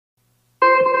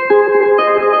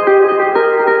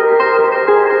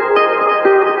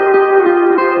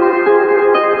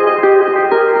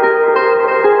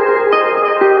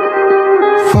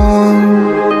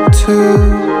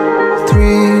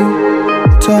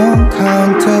won't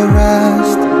count the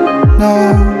rest no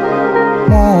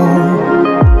more.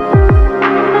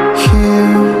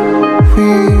 Here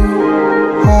we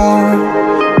are,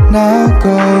 now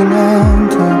going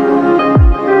under.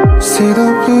 See the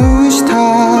bluish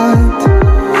tide.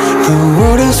 The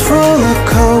world is roller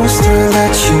coaster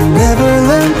that you never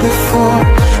learned before.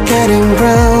 Getting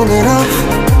rounded off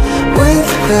with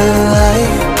the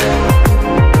light.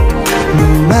 No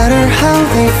matter how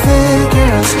they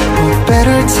figure us, what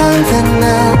better time than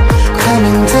now?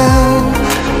 Coming down,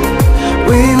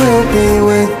 we will be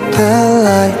with the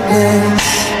lightning.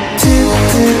 Deep,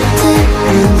 deep, deep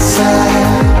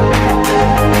inside,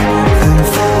 then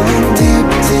falling deep,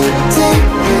 deep, deep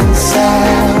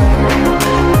inside.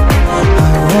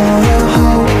 I wanna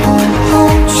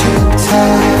hold you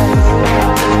tight.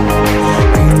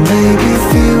 We maybe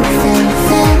feel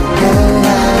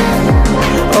alive.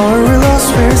 Or we're lost,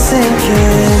 we're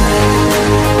sinking.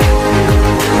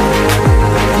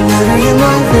 Never you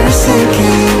mind, we're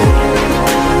sinking.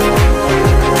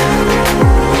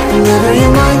 Never you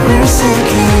mind, we're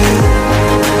sinking.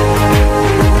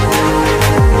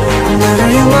 Never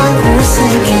you mind, we're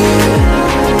sinking.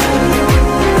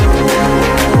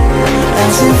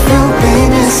 As if you'll be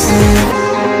missing.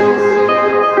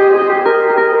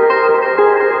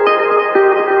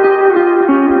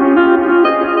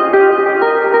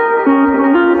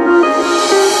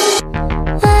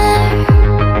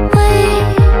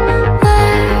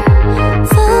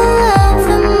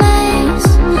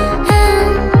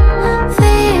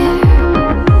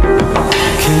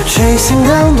 Chasing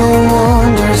down the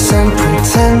wonders and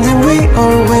pretending we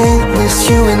are weightless,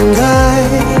 you and I,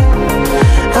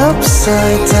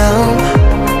 upside down.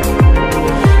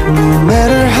 No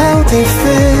matter how they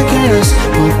figure us,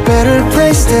 what better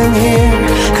place than here,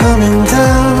 coming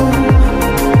down.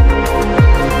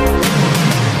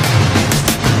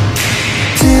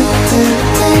 Deep, deep,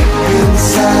 deep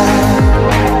inside,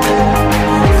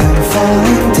 and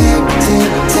falling deep,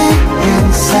 deep, deep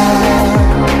inside.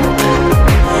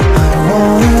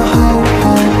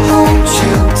 Hold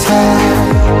you tight.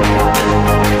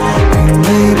 We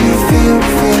maybe feel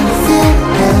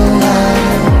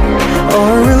alive.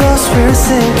 Or we're lost, we're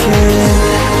sinking.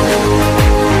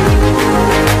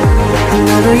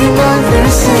 Never you mind,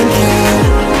 we're sinking.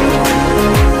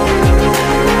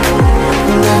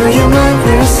 Never you mind,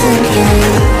 we're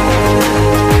sinking.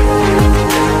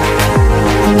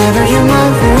 Never you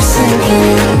mind, we're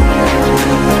sinking.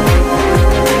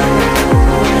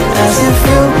 As if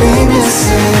you'll be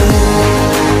missing.